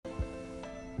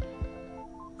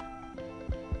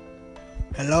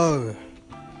Hello.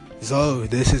 So,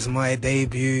 this is my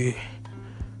debut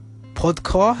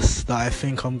podcast that I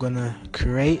think I'm gonna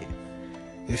create.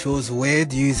 It feels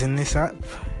weird using this app,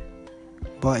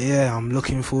 but yeah, I'm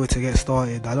looking forward to get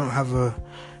started. I don't have a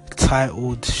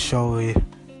titled show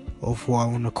of what I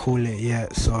want to call it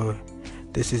yet, so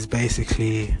this is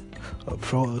basically a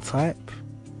prototype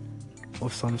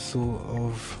of some sort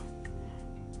of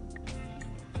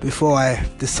before I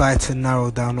decide to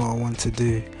narrow down what I want to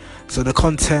do. So the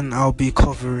content I'll be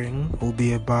covering will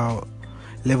be about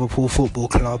Liverpool Football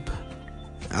Club.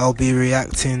 I'll be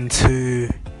reacting to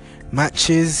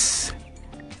matches,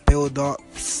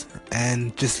 build-ups,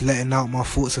 and just letting out my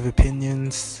thoughts of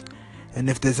opinions. And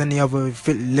if there's any other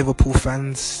Liverpool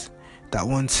fans that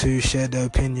want to share their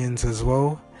opinions as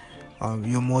well,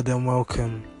 you're more than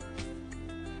welcome.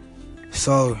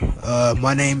 So,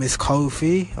 my name is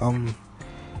Kofi.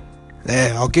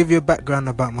 I'll give you a background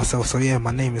about myself. So yeah,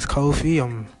 my name is Kofi.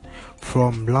 I'm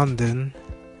from London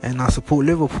and I support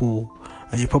Liverpool.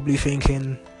 And you're probably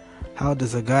thinking, how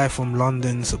does a guy from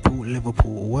London support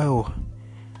Liverpool? Well,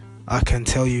 I can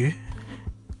tell you,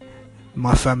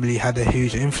 my family had a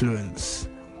huge influence.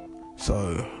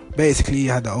 So basically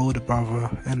I had an older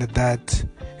brother and a dad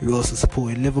who also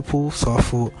supported Liverpool, so I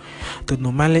thought the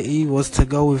normality was to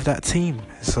go with that team.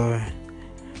 So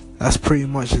that's pretty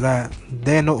much that.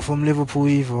 They're not from Liverpool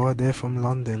either, they're from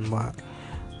London, but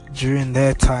during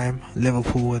their time,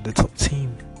 Liverpool were the top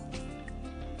team.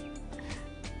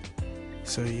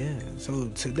 So yeah, so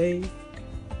today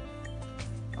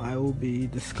I will be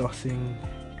discussing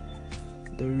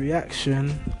the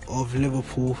reaction of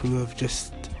Liverpool, who have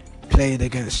just played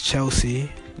against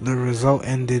Chelsea. The result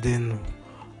ended in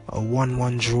a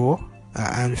 1-1 draw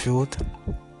at Anfield.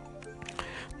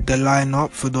 The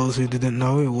lineup, for those who didn't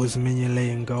know, it was Mignolet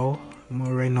in goal,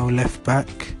 Moreno left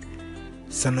back.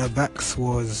 Centre backs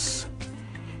was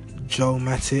Joe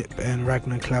Matip and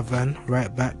Ragnar Klavan.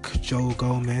 Right back, Joe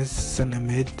Gomez. Centre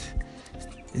mid.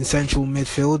 In central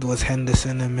midfield was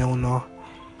Henderson and Milner.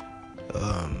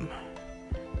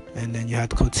 And then you had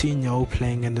Coutinho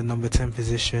playing in the number 10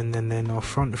 position. And then our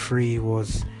front three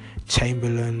was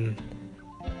Chamberlain,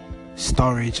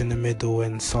 Sturridge in the middle,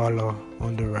 and Salah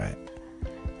on the right.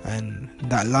 And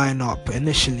that lineup,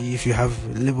 initially, if you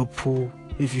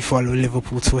follow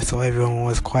Liverpool Twitter, everyone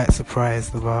was quite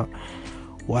surprised about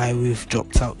why we've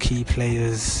dropped out key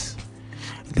players.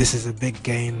 This is a big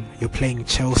game. You're playing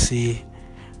Chelsea,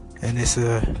 and it's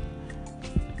a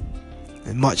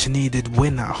much needed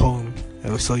win at home,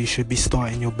 so you should be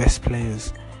starting your best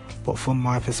players. But from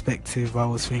my perspective, I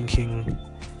was thinking,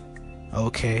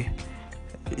 okay,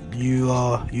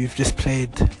 you've just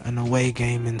played an away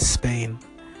game in Spain,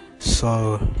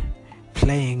 so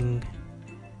playing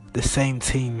the same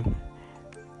team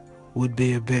would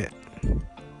be a bit,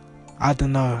 I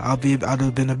don't know, I'd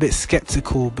have been a bit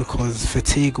skeptical, because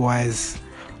fatigue wise,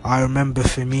 I remember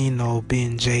Firmino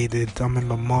being jaded. I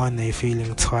remember Mane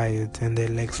feeling tired and their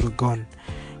legs were gone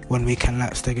when we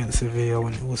collapsed against Sevilla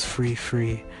when it was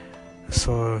 3-3.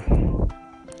 So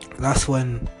that's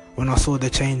when I saw the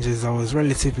changes, I was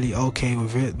relatively okay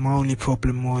with it. My only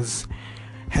problem was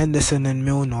Henderson and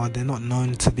Milner, they're not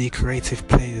known to be creative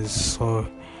players, so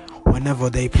whenever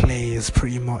they play is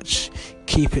pretty much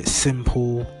keep it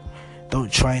simple,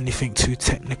 don't try anything too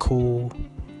technical,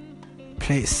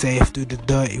 play it safe, do the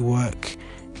dirty work,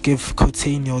 give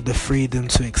Coutinho the freedom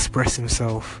to express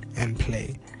himself and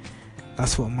play.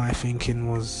 That's what my thinking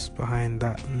was behind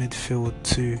that midfield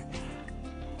too.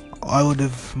 I would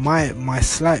have, my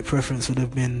slight preference would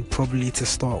have been probably to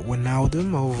start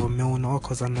Wijnaldum over Milner,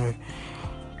 because I know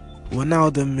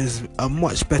Wijnaldum is a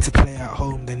much better player at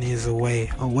home than he is away.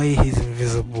 Away he's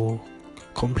invisible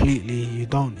completely. You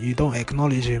don't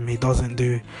acknowledge him. He doesn't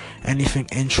do anything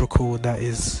integral that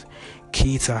is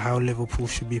key to how Liverpool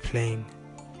should be playing.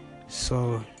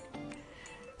 So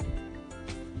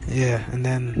yeah, and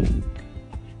then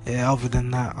other than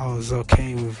that, I was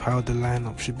okay with how the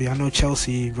lineup should be. I know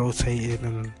Chelsea rotated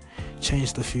and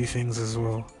changed a few things as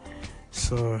well,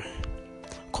 so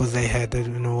because they had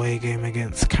an away game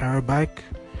against Karabakh.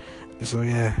 So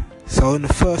yeah, so in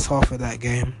the first half of that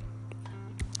game,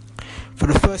 for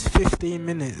the first 15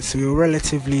 minutes, we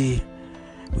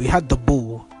had the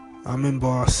ball. I remember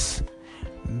us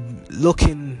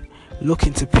looking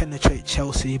to penetrate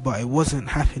Chelsea, but it wasn't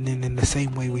happening in the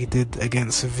same way we did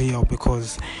against Sevilla,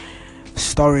 because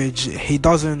Sturridge,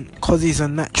 because he's a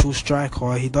natural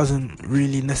striker, he doesn't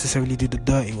really necessarily do the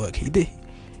dirty work.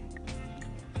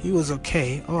 He was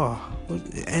okay.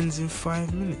 It ends in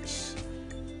 5 minutes.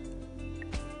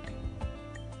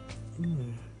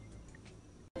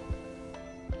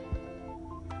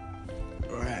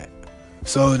 Right.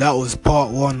 So that was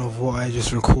part one of what I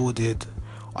just recorded.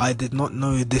 I did not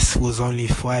know this was only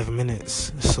 5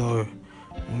 minutes, so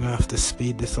I'm gonna have to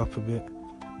speed this up a bit.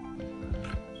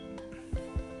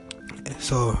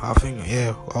 So I think,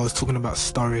 yeah, I was talking about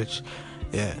Sturridge.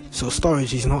 Yeah, so Sturridge,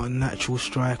 he's not a natural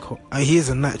striker. He is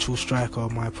a natural striker,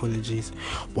 my apologies,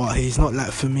 but he's not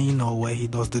like Firmino where he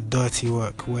does the dirty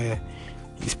work, where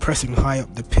he's pressing high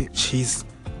up the pitch.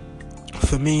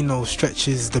 Firmino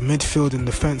stretches the midfield and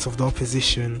defence of the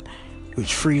opposition,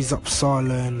 which frees up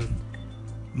Salah and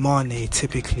Mane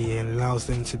typically and allows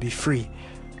them to be free.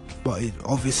 But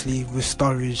obviously with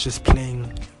Sturridge just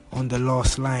playing on the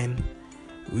last line,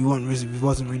 we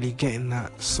wasn't really getting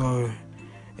that, so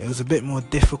it was a bit more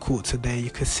difficult today. You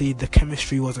could see the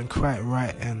chemistry wasn't quite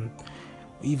right, and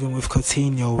even with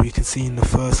Coutinho, you can see in the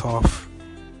first half,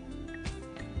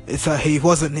 it's that he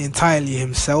wasn't entirely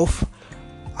himself.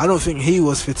 I don't think he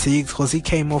was fatigued because he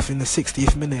came off in the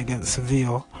 60th minute against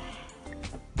Sevilla,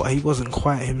 but he wasn't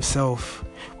quite himself.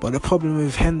 But the problem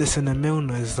with Henderson and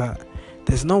Milner is that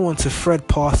there's no one to thread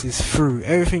passes through.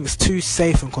 Everything's too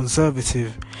safe and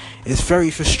conservative. It's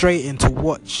very frustrating to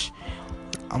watch.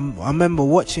 I remember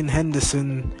watching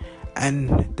Henderson,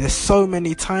 and there's so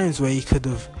many times where he could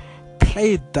have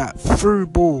played that through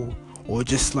ball or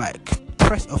just like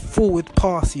press a forward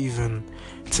pass even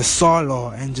to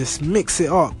Salah and just mix it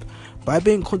up. By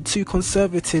being too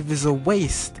conservative is a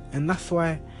waste, and that's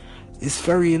why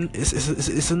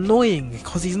it's annoying,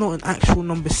 because he's not an actual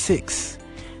number 6,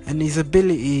 and his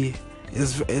ability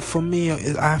is, for me,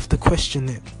 I have to question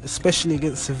it, especially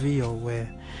against Sevilla, where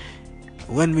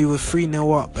when we were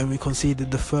 3-0 up and we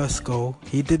conceded the first goal,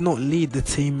 he did not lead the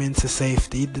team into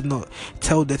safety. He did not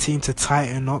tell the team to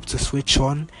tighten up, to switch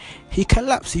on. He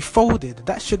collapsed, he folded.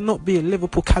 That should not be a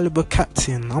Liverpool caliber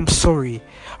captain. I'm sorry,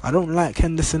 I don't like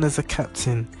Henderson as a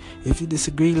captain. If you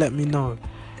disagree, let me know.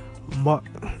 But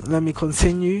let me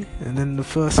continue. And then the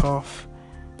first half,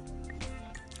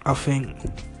 I think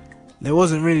there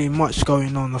wasn't really much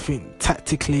going on. I think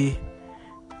tactically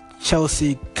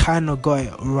Chelsea kind of got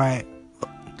it right,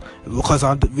 because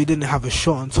we didn't have a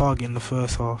shot on target in the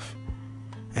first half.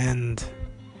 And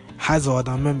Hazard,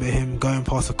 I remember him going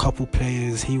past a couple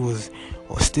players. He was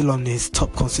still on his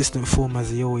top consistent form as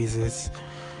he always is,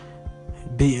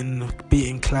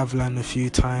 beating Cleveland a few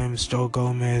times, Joe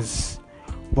Gomez,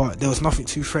 but there was nothing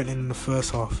too threatening in the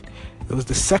first half. It was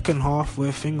the second half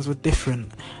where things were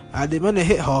different. When it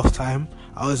hit half time,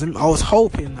 I was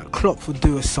hoping that Klopp would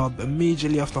do a sub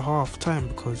immediately after half time,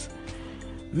 because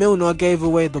Milner gave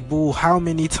away the ball how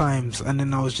many times, and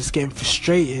then I was just getting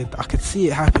frustrated. I could see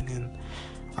it happening.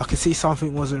 I could see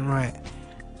something wasn't right.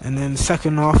 And then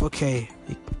second half, okay,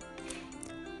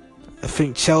 I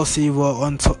think Chelsea were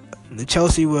on top.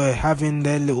 Chelsea were having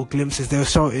their little glimpses. They were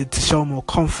starting to show more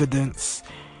confidence.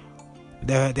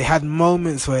 They had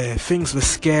moments where things were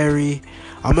scary.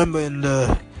 I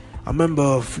remember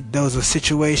there was a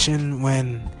situation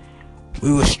when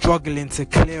we were struggling to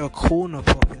clear a corner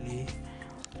properly.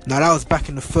 Now that was back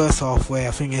in the first half, where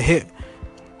I think it hit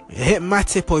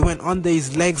Matip, or he went under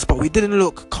his legs, but we didn't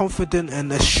look confident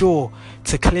and assured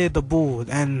to clear the ball.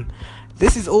 And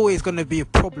this is always going to be a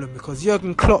problem, because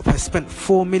Jurgen Klopp has spent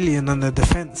 4 million on the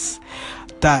defence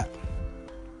that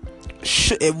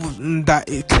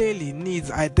it clearly needs.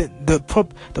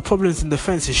 The problems in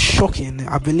defence is shocking.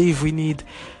 I believe we needed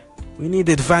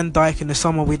Van Dijk in the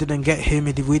summer. We didn't get him.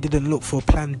 We didn't look for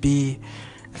plan B,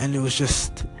 and it was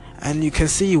just. And you can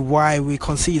see why we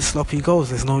concede sloppy goals.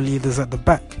 There's no leaders at the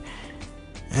back,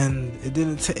 and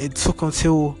it took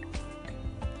until,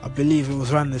 I believe it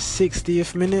was around the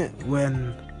 60th minute,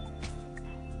 when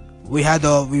we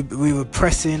were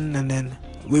pressing, and then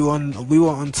we were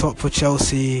on top for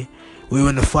Chelsea. We were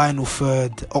in the final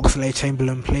third.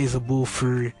 Oxlade-Chamberlain plays the ball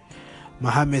through.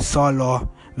 Mohamed Salah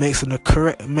makes an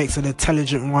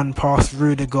intelligent run past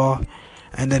Rudiger,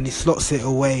 and then he slots it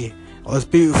away. It was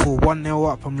beautiful.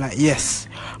 1-0 up. I'm like, yes.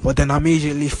 But then I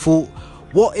immediately thought,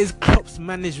 what is Klopp's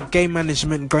game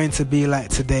management going to be like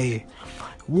today?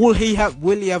 Will he have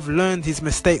learned his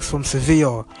mistakes from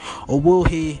Sevilla, or will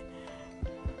he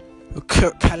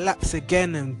collapse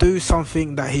again and do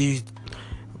something that he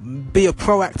be a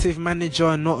proactive manager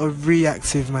and not a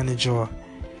reactive manager?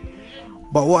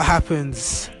 But what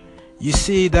happens? You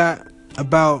see that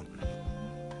about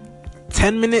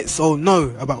 5 minutes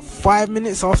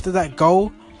after that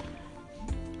goal,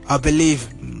 I believe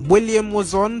William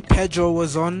was on, Pedro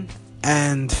was on,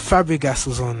 and Fabregas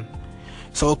was on.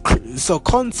 So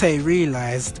Conte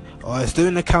realised, it's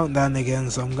doing the countdown again,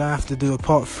 so I'm going to have to do a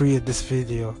part 3 of this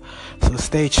video. So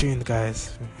stay tuned,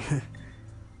 guys.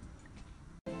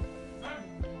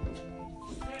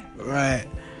 Right.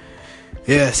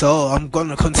 Yeah, so I'm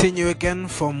gonna continue again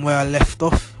from where I left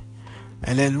off.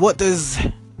 And then what does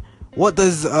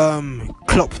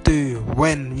Klopp do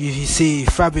when you see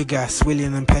Fabregas,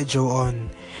 Willian and Pedro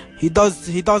on? He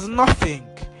does nothing.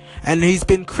 And he's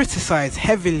been criticised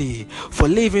heavily for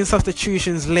leaving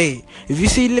substitutions late. If you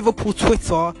see Liverpool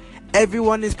Twitter,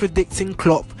 everyone is predicting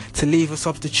Klopp to leave a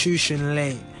substitution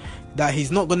late. That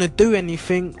he's not going to do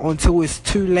anything until it's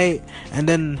too late, and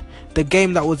then the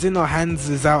game that was in our hands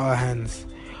is out of our hands.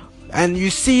 And you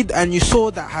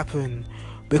saw that happen,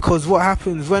 because what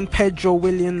happens when Pedro,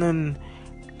 Willian,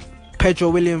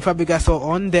 Fabregas are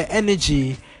on, their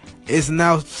energy is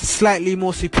now slightly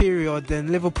more superior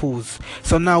than Liverpool's.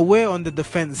 So now we're on the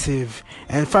defensive,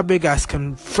 and Fabregas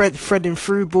can threading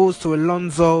through balls to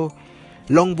Alonso,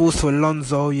 long balls to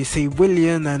Alonso. You see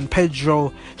Willian and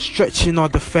Pedro stretching our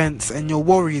defence, and you're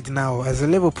worried now as a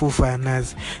Liverpool fan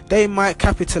as they might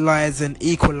capitalise and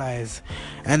equalise.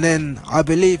 And then I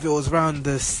believe it was around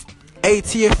the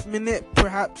 80th minute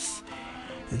perhaps,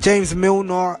 James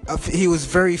Milner, he was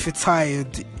very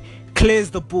tired,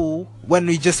 clears the ball when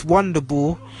we just won the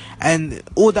ball, and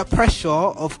all that pressure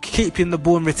of keeping the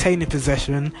ball and retaining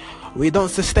possession, we don't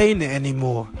sustain it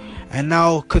anymore. And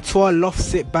now Courtois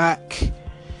lofts it back,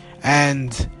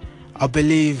 and I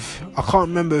can't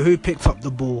remember who picked up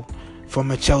the ball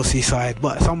from a Chelsea side,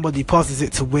 but somebody passes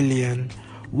it to Willian.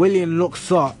 Willian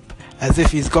looks up as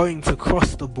if he's going to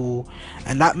cross the ball,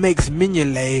 and that makes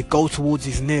Mignolet go towards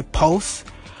his near post.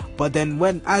 But then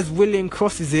as Willian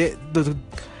crosses it,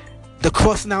 the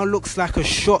cross now looks like a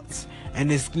shot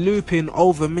and is looping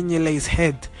over Mignolet's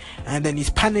head, and then he's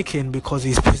panicking because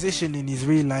his positioning he's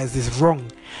realised is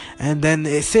wrong, and then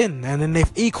it's in, and then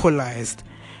they've equalised.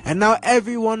 And now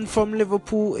everyone from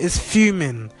Liverpool is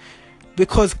fuming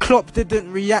because Klopp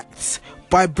didn't react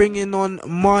by bringing on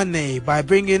Mane, by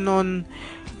bringing on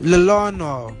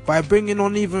Lallana, by bringing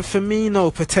on even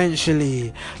Firmino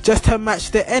potentially, just to match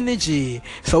the energy.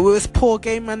 So it was poor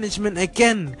game management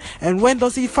again. And when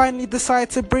does he finally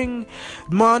decide to bring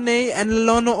Mane and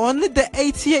Lallana on? At the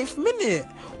 88th minute.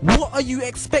 What are you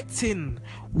expecting?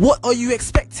 What are you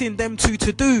expecting them to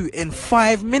do in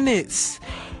 5 minutes?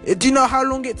 Do you know how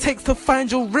long it takes to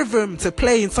find your rhythm to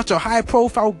play in such a high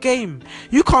profile game?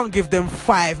 You can't give them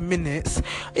 5 minutes.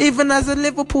 Even as a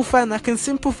Liverpool fan, I can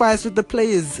sympathise with the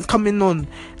players coming on.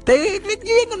 You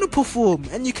ain't gonna perform,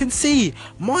 and you can see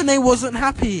Mane wasn't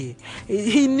happy.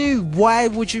 He knew, why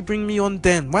would you bring me on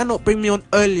then? Why not bring me on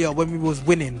earlier when we was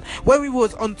winning, when we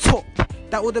was on top?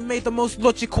 That would have made the most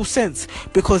logical sense,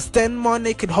 because then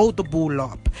Mane could hold the ball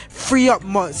up, free up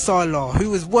Salah, who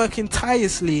was working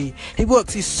tirelessly. He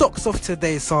worked his socks off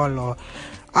today, Salah.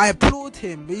 I applaud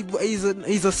him.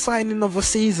 He's a signing of a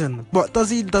season. But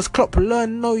does Klopp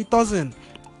learn? No, he doesn't.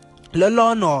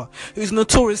 Lallana, who's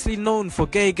notoriously known for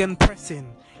gegen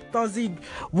pressing,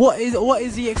 what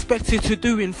is he expected to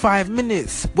do in 5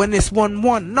 minutes when it's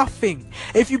 1-1? Nothing.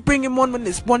 If you bring him on when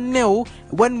it's 1-0,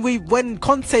 when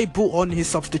Conte brought on his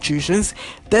substitutions,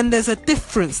 then there's a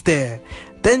difference there.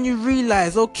 Then you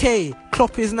realise, okay,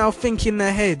 Klopp is now thinking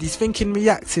ahead. He's thinking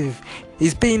reactive.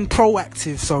 He's being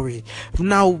proactive, sorry.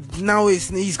 Now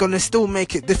he's going to still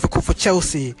make it difficult for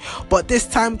Chelsea. But this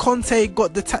time Conte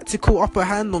got the tactical upper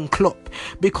hand on Klopp,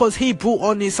 because he brought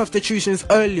on his substitutions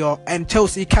earlier and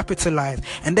Chelsea capitalised.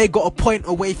 And they got a point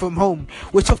away from home,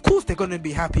 which of course they're going to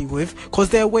be happy with, because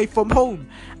they're away from home.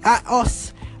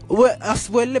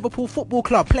 We're Liverpool Football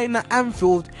Club playing at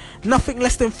Anfield. Nothing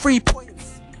less than 3 points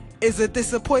is a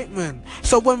disappointment.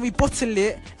 So when we bottle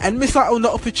it and miss out on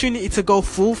the opportunity to go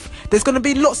fourth, there's going to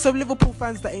be lots of Liverpool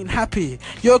fans that ain't happy.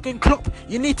 Jurgen Klopp,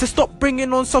 you need to stop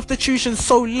bringing on substitutions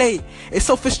so late. It's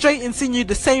so frustrating seeing you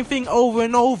the same thing over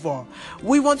and over.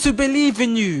 We want to believe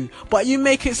in you, but you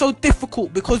make it so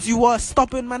difficult because you are a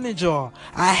stubborn manager.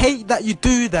 I hate that you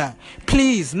do that.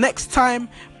 Please, next time,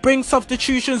 bring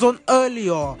substitutions on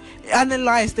earlier.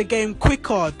 Analyse the game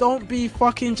quicker. Don't be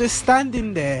fucking just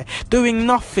standing there doing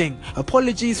nothing.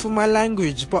 Apologies for my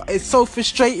language, but it's so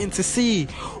frustrating to see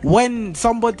when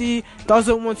somebody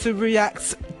doesn't want to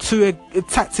react to a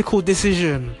tactical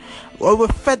decision. Well, we're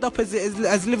fed up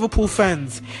as Liverpool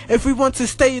fans. If we want to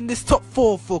stay in this top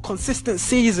 4 for consistent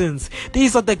seasons,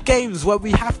 these are the games where we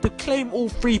have to claim all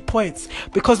 3 points,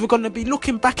 because we're going to be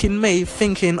looking back in May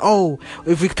thinking, oh,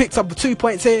 if we picked up the 2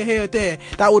 points here, there,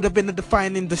 that would have been a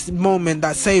defining moment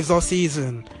that saves our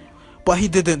season. But he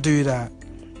didn't do that.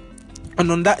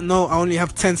 And on that note, I only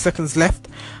have 10 seconds left.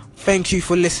 Thank you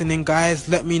for listening, guys.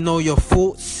 Let me know your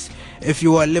thoughts. If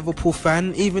you are a Liverpool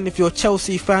fan, even if you're a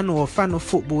Chelsea fan or a fan of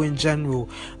football in general.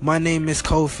 My name is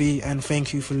Kofi, and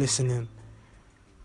thank you for listening.